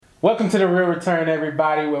Welcome to The Real Return,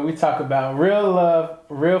 everybody, where we talk about real love,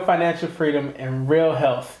 real financial freedom, and real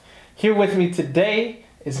health. Here with me today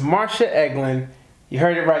is Marsha Eglin. You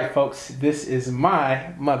heard it right, folks. This is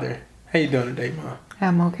my mother. How you doing today, Mom?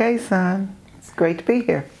 I'm okay, son. It's great to be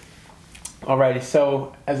here. Alrighty,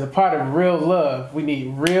 so as a part of real love, we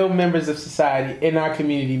need real members of society in our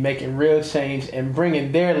community making real change and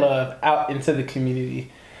bringing their love out into the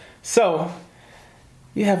community. So,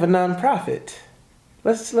 you have a nonprofit.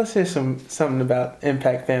 Let's hear something about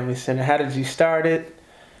Impact Family Center. How did you start it?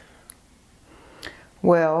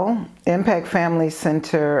 Well, Impact Family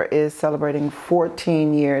Center is celebrating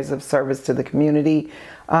 14 years of service to the community,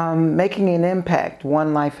 making an impact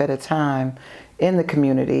one life at a time in the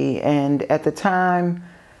community. And at the time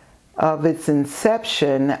of its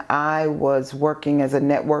inception, I was working as a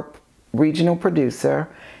network regional producer,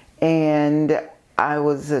 and I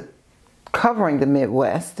was covering the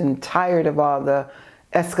Midwest and tired of all the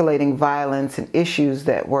escalating violence and issues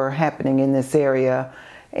that were happening in this area.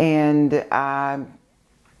 And I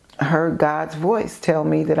heard God's voice tell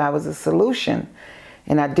me that I was a solution.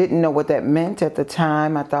 And I didn't know what that meant at the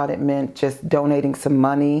time. I thought it meant just donating some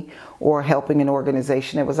money or helping an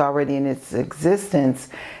organization that was already in its existence.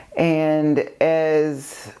 And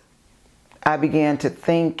as I began to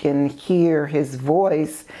think and hear his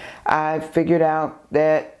voice, I figured out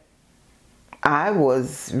that I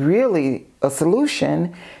was really a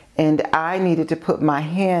solution, and I needed to put my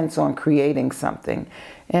hands on creating something.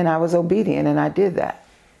 And I was obedient, and I did that.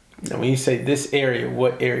 Now, when you say this area,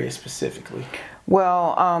 what area specifically?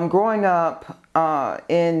 Well, growing up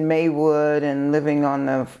in Maywood and living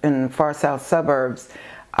in far south suburbs,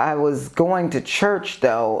 I was going to church,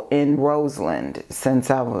 though, in Roseland,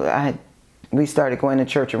 since we started going to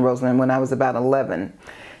church in Roseland when I was about 11.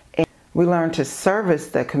 We learned to service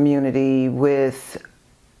the community with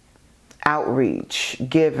outreach,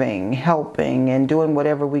 giving, helping, and doing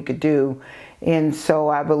whatever we could do. And so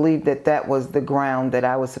I believe that that was the ground that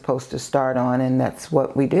I was supposed to start on, and that's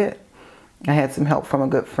what we did. I had some help from a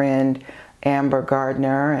good friend, Amber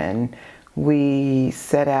Gardner, and we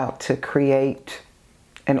set out to create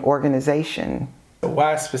an organization.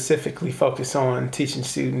 Why specifically focus on teaching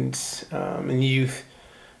students and youth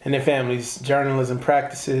and their families journalism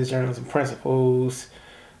practices, journalism principles,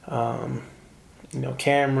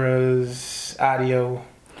 cameras, audio?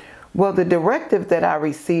 Well, the directive that I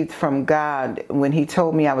received from God when he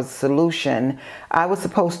told me I was a solution, I was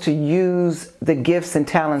supposed to use the gifts and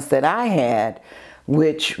talents that I had,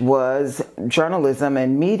 which was journalism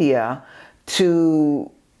and media, to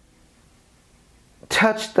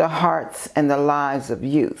touch the hearts and the lives of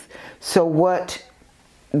youth. So what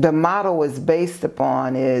the model is based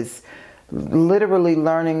upon is literally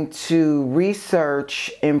learning to research,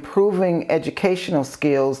 improving educational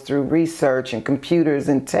skills through research and computers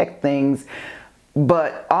and tech things.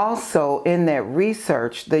 But also in that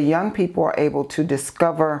research, the young people are able to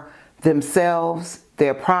discover themselves,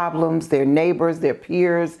 their problems, their neighbors, their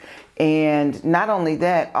peers. And not only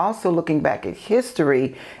that, also looking back at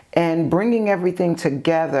history and bringing everything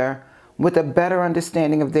together with a better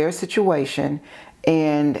understanding of their situation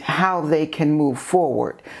and how they can move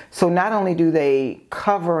forward. So not only do they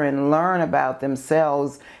cover and learn about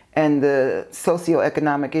themselves and the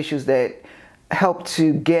socioeconomic issues that help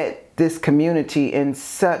to get this community in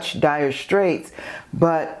such dire straits,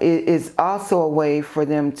 but it is also a way for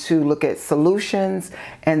them to look at solutions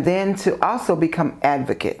and then to also become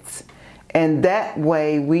advocates. And that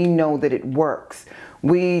way we know that it works.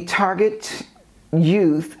 We target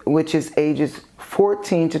youth, which is ages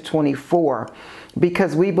 14 to 24,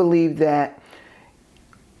 because we believe that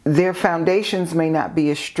their foundations may not be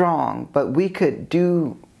as strong, but we could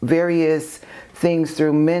do various things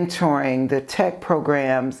through mentoring, the tech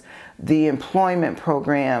programs, the employment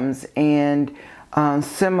programs, and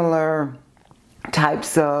similar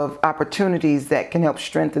types of opportunities that can help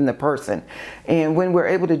strengthen the person. And when we're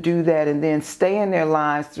able to do that and then stay in their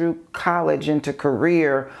lives through college into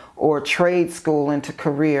career or trade school into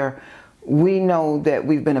career, we know that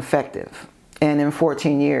we've been effective. And in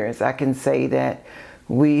 14 years, I can say that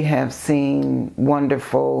we have seen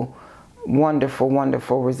wonderful, wonderful,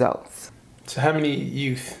 wonderful results. So how many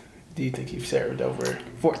youth do you think you've served over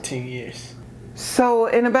 14 years? So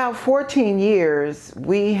in about 14 years,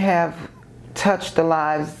 we have touched the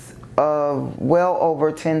lives of well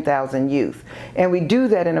over 10,000 youth. And we do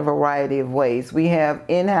that in a variety of ways. We have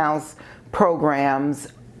in-house programs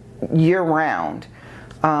year-round.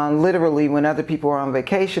 Literally, when other people are on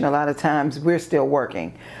vacation, a lot of times we're still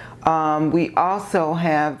working. We also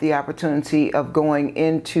have the opportunity of going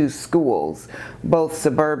into schools, both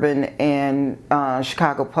suburban and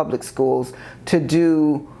Chicago public schools, to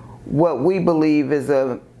do what we believe is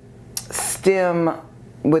a STEM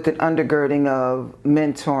with an undergirding of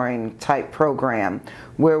mentoring type program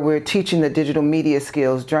where we're teaching the digital media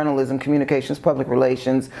skills, journalism, communications, public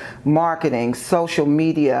relations, marketing, social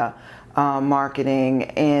media marketing,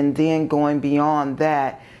 and then going beyond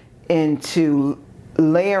that into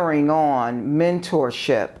layering on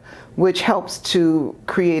mentorship, which helps to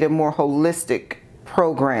create a more holistic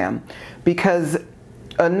program, because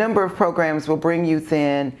a number of programs will bring youth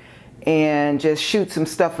in and just shoot some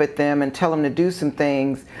stuff at them and tell them to do some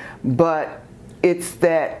things, but it's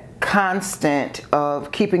that constant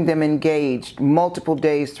of keeping them engaged multiple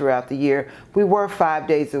days throughout the year. We were 5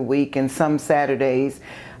 days a week and some Saturdays,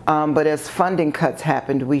 but as funding cuts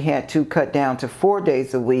happened, we had to cut down to 4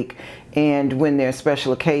 days a week, and when there's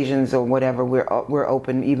special occasions or whatever, we're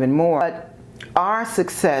open even more. But our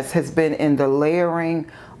success has been in the layering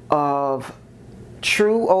of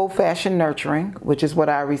true old-fashioned nurturing, which is what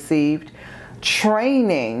I received,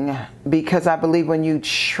 training, because I believe when you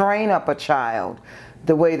train up a child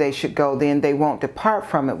the way they should go, then they won't depart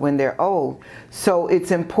from it when they're old. So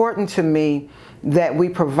it's important to me that we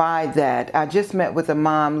provide that. I just met with a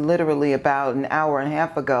mom literally about an hour and a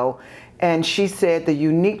half ago, and she said the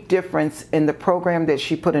unique difference in the program that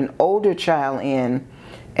she put an older child in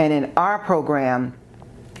and in our program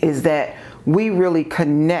is that we really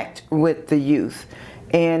connect with the youth,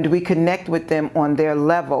 and we connect with them on their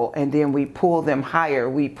level, and then we pull them higher,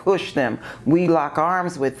 we push them, we lock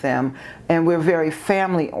arms with them, and we're very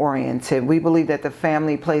family oriented. We believe that the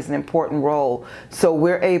family plays an important role, so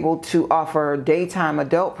we're able to offer daytime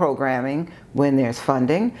adult programming when there's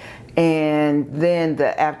funding, and then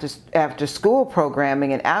the after school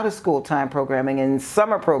programming and out of school time programming and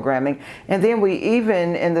summer programming, and then we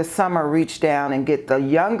even in the summer reach down and get the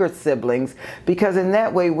younger siblings, because in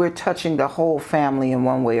that way we're touching the whole family in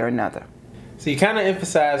one way or another. So you kind of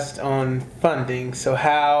emphasized on funding. So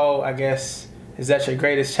how, I guess, is that your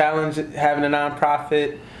greatest challenge having a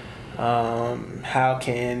nonprofit? How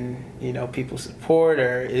can people support,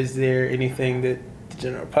 or is there anything that the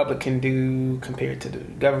general public can do compared to the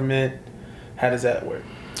government? How does that work?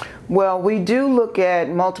 Well, we do look at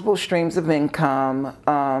multiple streams of income,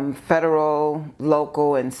 federal,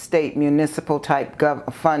 local, and state municipal type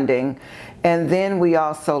funding. And then we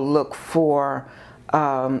also look for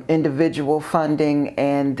individual funding,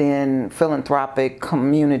 and then philanthropic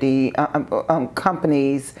community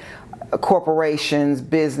companies, corporations,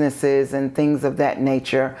 businesses, and things of that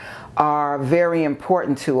nature are very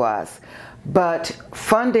important to us. But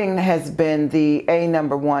funding has been the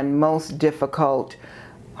number one most difficult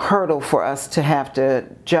hurdle for us to have to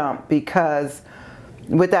jump, because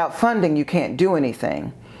without funding you can't do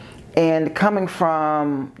anything. And coming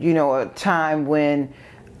from a time when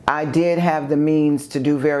I did have the means to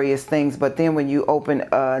do various things, but then when you open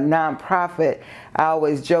a nonprofit, I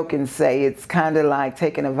always joke and say it's kind of like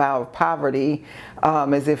taking a vow of poverty,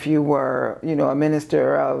 as if you were, a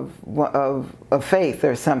minister of faith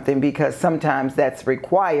or something, because sometimes that's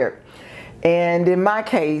required. And in my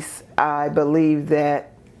case, I believe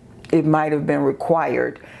that it might have been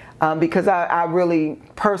required, because I really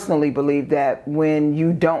personally believe that when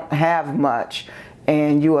you don't have much,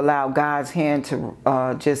 and you allow God's hand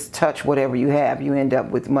to just touch whatever you have, you end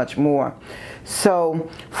up with much more. So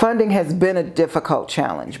funding has been a difficult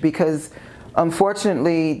challenge, because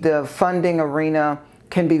unfortunately the funding arena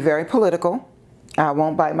can be very political. I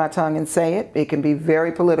won't bite my tongue and say it. It can be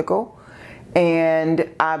very political. And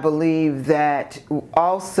I believe that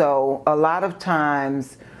also a lot of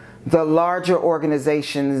times the larger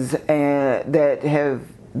organizations that have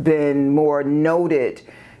been more noted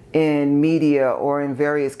in media or in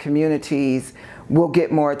various communities will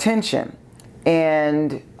get more attention.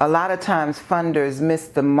 And a lot of times funders miss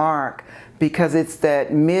the mark, because it's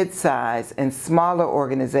that mid-size and smaller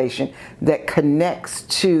organization that connects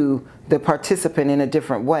to the participant in a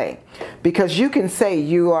different way. Because you can say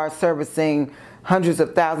you are servicing hundreds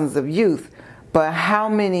of thousands of youth, but how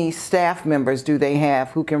many staff members do they have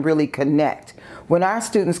who can really connect? When our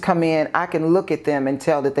students come in, I can look at them and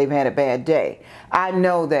tell that they've had a bad day. I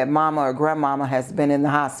know that mama or grandmama has been in the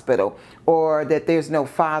hospital, or that there's no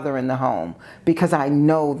father in the home, because I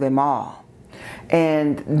know them all.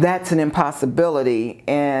 And that's an impossibility,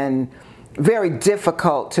 and very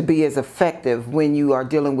difficult to be as effective when you are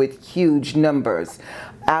dealing with huge numbers.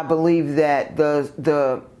 I believe that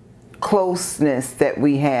the closeness that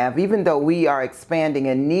we have, even though we are expanding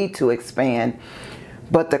and need to expand,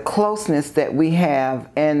 but the closeness that we have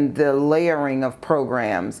and the layering of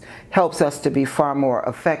programs helps us to be far more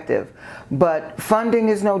effective. But funding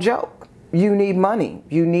is no joke. You need money.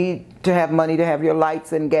 You need to have money to have your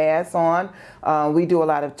lights and gas on. We do a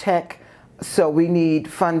lot of tech, so we need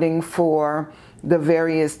funding for the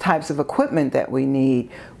various types of equipment that we need.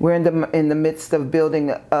 We're in the midst of building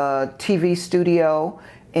a TV studio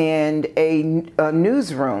and a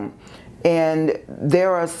newsroom. And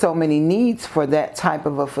there are so many needs for that type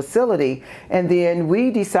of a facility. And then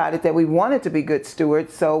we decided that we wanted to be good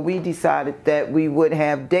stewards, so we decided that we would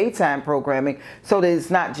have daytime programming so that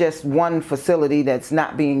it's not just one facility that's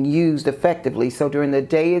not being used effectively. So during the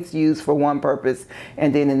day it's used for one purpose,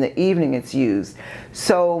 and then in the evening it's used.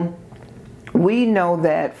 So we know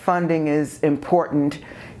that funding is important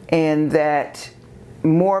and that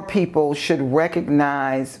more people should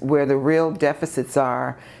recognize where the real deficits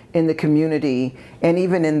are in the community and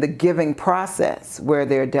even in the giving process where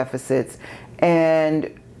there are deficits,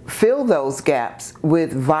 and fill those gaps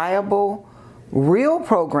with viable, real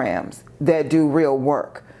programs that do real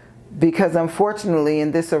work. Because unfortunately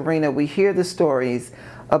in this arena we hear the stories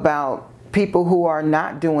about people who are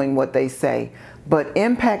not doing what they say, but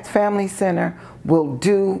Impact Family Center will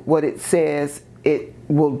do what it says it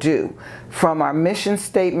will do. From our mission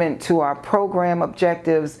statement to our program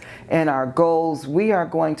objectives and our goals, we are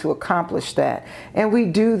going to accomplish that. And we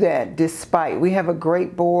do that despite, we have a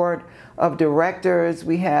great board of directors,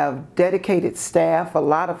 we have dedicated staff, a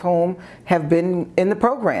lot of whom have been in the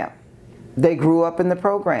program. They grew up in the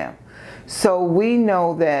program. So we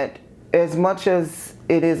know that as much as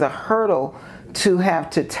it is a hurdle to have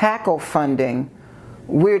to tackle funding,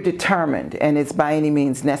 we're determined, and it's by any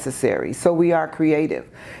means necessary. So we are creative.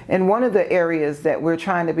 And one of the areas that we're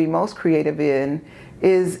trying to be most creative in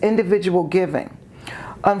is individual giving.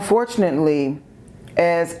 Unfortunately,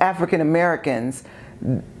 as African Americans,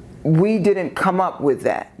 we didn't come up with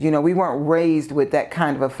that. You know, we weren't raised with that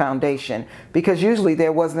kind of a foundation because usually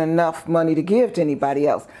there wasn't enough money to give to anybody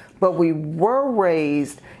else. But we were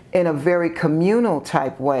raised in a very communal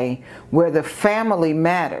type way where the family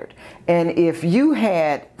mattered. And if you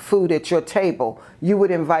had food at your table, you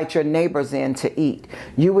would invite your neighbors in to eat.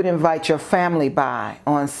 You would invite your family by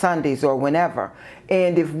on Sundays or whenever.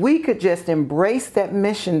 And if we could just embrace that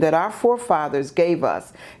mission that our forefathers gave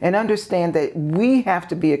us and understand that we have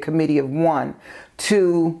to be a committee of one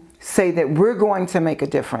to say that we're going to make a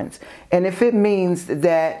difference. And if it means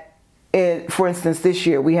that, for instance, this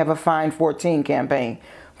year we have a Find 14 campaign.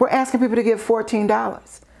 We're asking people to give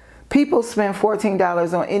 $14. People spend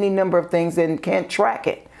 $14 on any number of things and can't track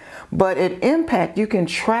it. But at Impact, you can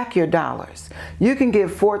track your dollars. You can give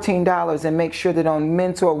 $14 and make sure that on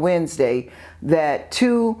Mentor Wednesday that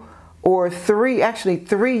 2 or 3, actually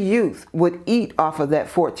 3 youth would eat off of that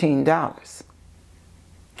 $14.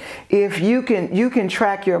 If you can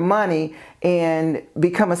track your money and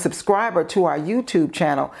become a subscriber to our YouTube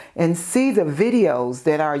channel and see the videos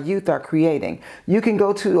that our youth are creating. You can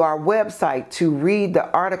go to our website to read the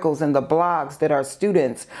articles and the blogs that our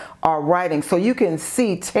students are writing so you can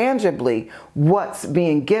see tangibly what's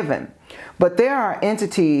being given. But there are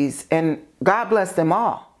entities, and God bless them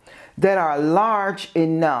all, that are large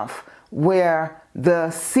enough where the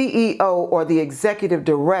CEO or the executive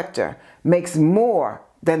director makes more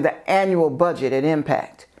than the annual budget at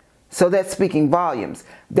Impact. So that's speaking volumes.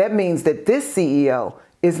 That means that this CEO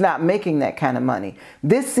is not making that kind of money.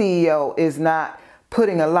 This CEO is not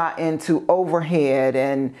putting a lot into overhead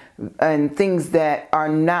and things that are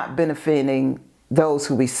not benefiting those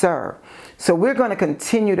who we serve. So we're going to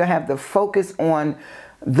continue to have the focus on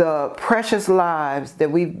the precious lives that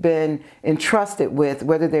we've been entrusted with,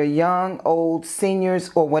 whether they're young, old, seniors,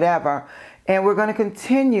 or whatever. And we're going to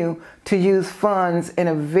continue to use funds in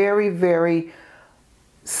a very, very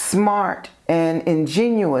smart and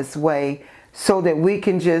ingenious way so that we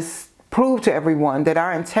can just prove to everyone that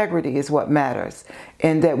our integrity is what matters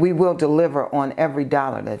and that we will deliver on every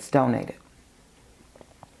dollar that's donated.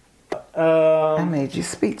 I made you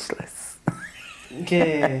speechless.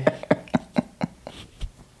 Yeah.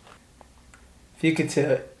 If you could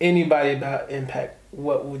tell anybody about Impact,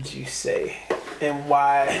 what would you say and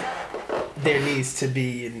why there needs to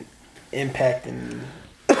be an impact in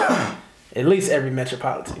at least every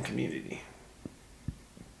metropolitan community?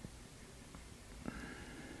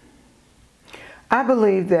 I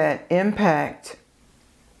believe that Impact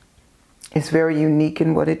is very unique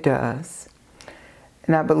in what it does.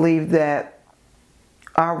 And I believe that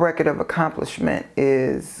our record of accomplishment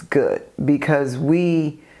is good because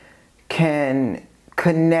we can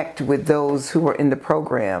connect with those who were in the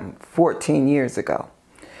program 14 years ago.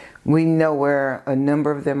 We know where a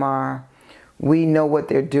number of them are. We know what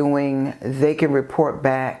they're doing. They can report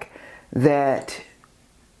back that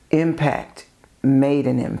Impact made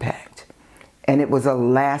an impact, and it was a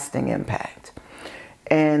lasting impact.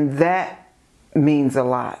 And that means a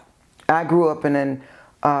lot. I grew up in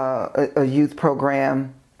a youth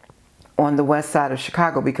program on the west side of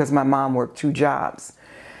Chicago because my mom worked 2 jobs.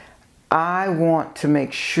 I want to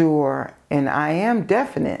make sure, and I am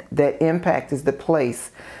definite, that Impact is the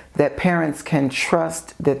place that parents can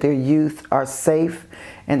trust that their youth are safe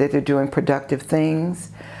and that they're doing productive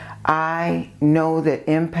things. I know that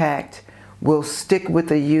Impact will stick with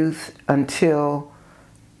the youth until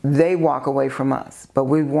they walk away from us, but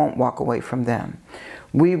we won't walk away from them.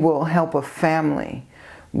 We will help a family.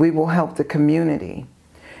 We will help the community.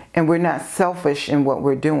 And we're not selfish in what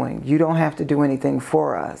we're doing. You don't have to do anything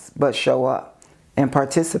for us, but show up and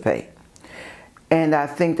participate. And I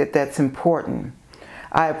think that that's important.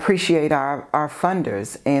 I appreciate our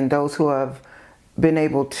funders and those who have been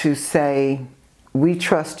able to say, we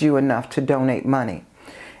trust you enough to donate money.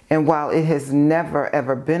 And while it has never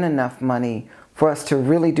ever been enough money for us to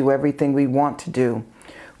really do everything we want to do,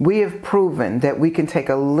 we have proven that we can take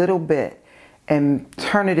a little bit and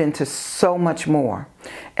turn it into so much more.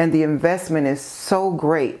 And the investment is so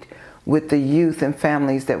great with the youth and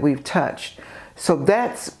families that we've touched. So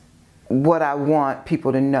that's what I want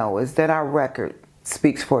people to know, is that our record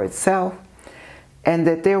speaks for itself and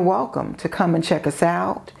that they're welcome to come and check us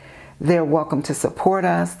out. They're welcome to support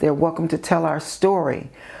us. They're welcome to tell our story.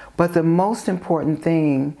 But the most important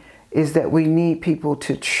thing is that we need people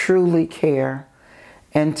to truly care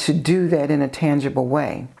and to do that in a tangible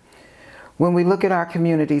way. When we look at our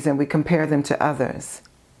communities and we compare them to others,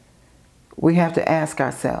 we have to ask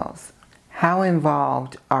ourselves, how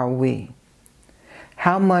involved are we?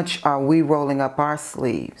 How much are we rolling up our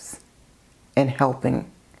sleeves and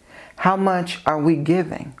helping? How much are we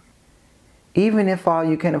giving? Even if all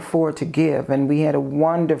you can afford to give, and we had a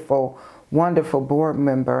wonderful, wonderful board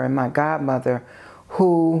member and my godmother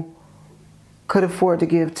who could afford to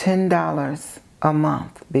give $10 a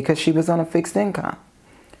month because she was on a fixed income.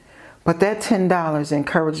 But that $10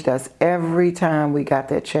 encouraged us every time we got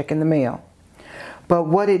that check in the mail. But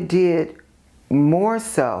what it did more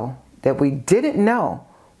so that we didn't know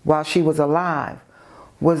while she was alive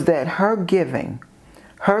was that her giving,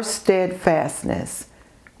 her steadfastness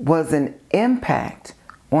was an impact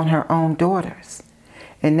on her own daughters.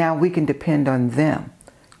 And now we can depend on them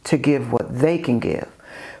to give what they can give,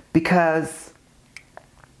 because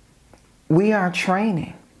we are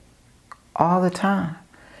training all the time.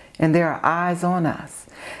 And there are eyes on us.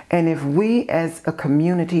 And if we as a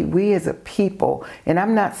community, we as a people, and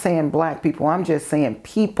I'm not saying black people, I'm just saying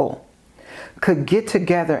people, could get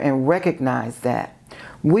together and recognize that,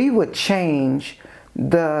 we would change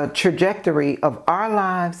the trajectory of our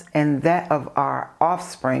lives and that of our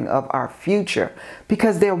offspring, of our future,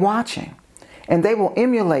 because they're watching and they will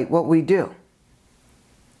emulate what we do.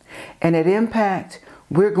 And at Impact,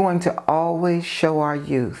 we're going to always show our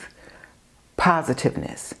youth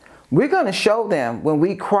positiveness. We're going to show them when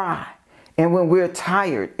we cry and when we're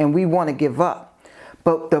tired and we want to give up.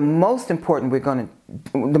 But the most important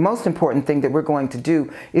thing that we're going to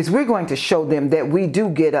do is we're going to show them that we do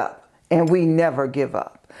get up and we never give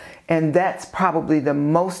up. And that's probably the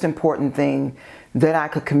most important thing that I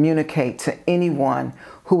could communicate to anyone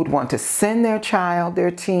who would want to send their child,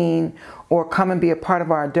 their teen, or come and be a part of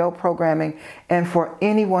our adult programming, and for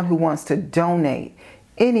anyone who wants to donate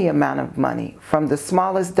any amount of money, from the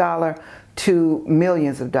smallest dollar to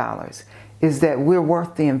millions of dollars, is that we're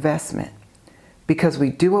worth the investment because we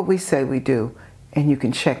do what we say we do, and you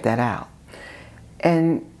can check that out.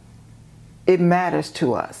 And it matters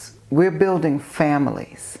to us. We're building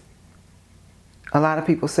families. A lot of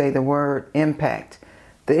people say the word impact.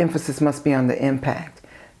 The emphasis must be on the impact.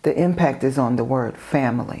 The impact is on the word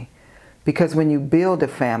family, because when you build a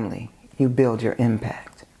family, you build your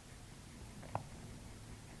impact.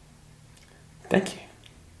 Thank you.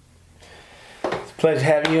 It's a pleasure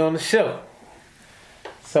having you on the show.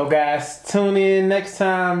 So guys, tune in next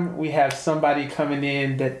time. We have somebody coming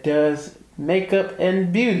in that does makeup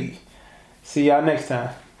and beauty. See y'all next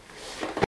time.